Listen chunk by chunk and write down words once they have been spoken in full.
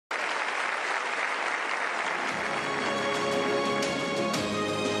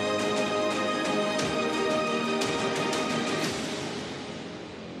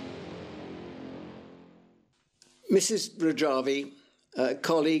Mrs. Rajvi,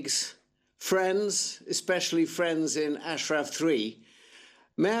 colleagues, friends, especially friends in Ashraf 3,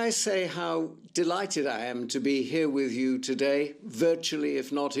 may I say how delighted I am to be here with you today, virtually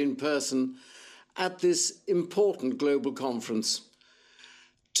if not in person, at this important global conference.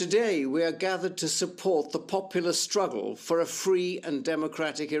 Today we are gathered to support the popular struggle for a free and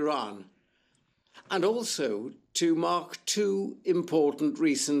democratic Iran, and also to mark two important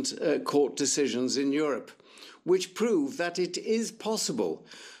recent court decisions in Europe, which prove that it is possible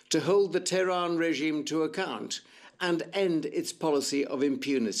to hold the Tehran regime to account and end its policy of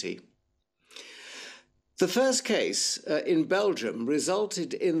impunity. The first case in Belgium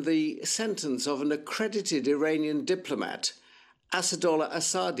resulted in the sentence of an accredited Iranian diplomat, Asdallah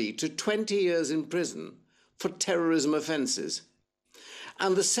Assadi, to 20 years in prison for terrorism offences.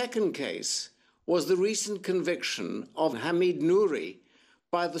 And the second case was the recent conviction of Hamid Nouri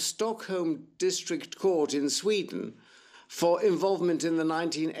by the Stockholm District Court in Sweden for involvement in the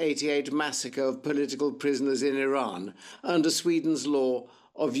 1988 massacre of political prisoners in Iran under Sweden's law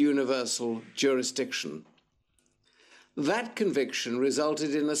of universal jurisdiction. That conviction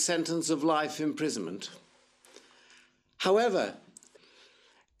resulted in a sentence of life imprisonment. However,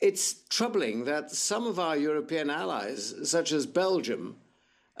 it's troubling that some of our European allies, such as Belgium,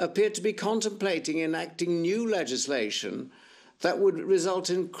 appear to be contemplating enacting new legislation that would result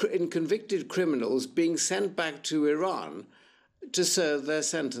in convicted criminals being sent back to Iran to serve their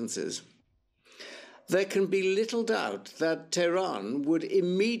sentences. There can be little doubt that Tehran would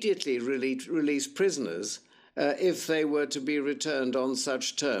immediately release prisoners if they were to be returned on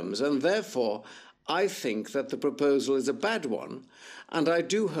such terms, and therefore I think that the proposal is a bad one, and I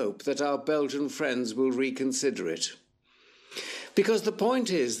do hope that our Belgian friends will reconsider it. Because the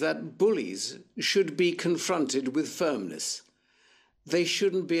point is that bullies should be confronted with firmness. They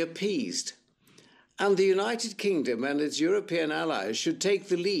shouldn't be appeased. And the United Kingdom and its European allies should take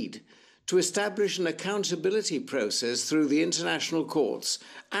the lead to establish an accountability process through the international courts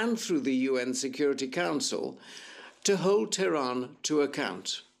and through the UN Security Council to hold Tehran to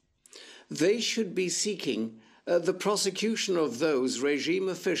account. They should be seeking the prosecution of those regime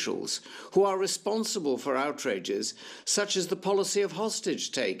officials who are responsible for outrages such as the policy of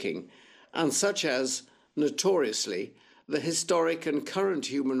hostage-taking and such as, notoriously, the historic and current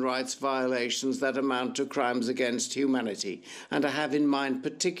human rights violations that amount to crimes against humanity, and I have in mind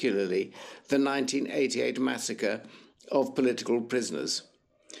particularly the 1988 massacre of political prisoners.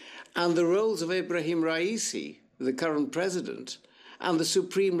 And the roles of Ibrahim Raisi, the current president, and the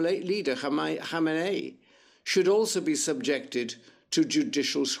supreme leader Khamenei should also be subjected to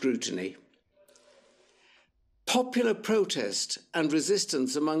judicial scrutiny. Popular protest and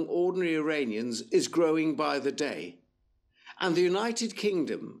resistance among ordinary Iranians is growing by the day. And the United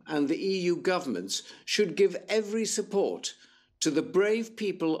Kingdom and the EU governments should give every support to the brave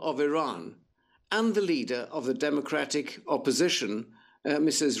people of Iran and the leader of the democratic opposition,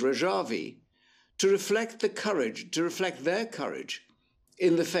 Mrs. Rajvi, to reflect their courage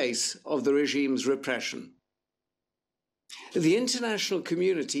in the face of the regime's repression. The international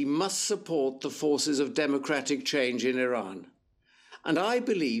community must support the forces of democratic change in Iran. And I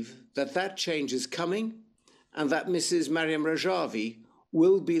believe that that change is coming, and that Mrs. Maryam Rajvi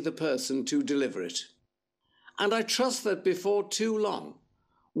will be the person to deliver it. And I trust that before too long,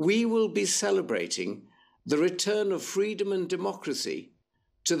 we will be celebrating the return of freedom and democracy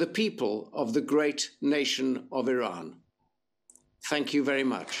to the people of the great nation of Iran. Thank you very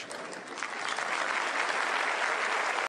much.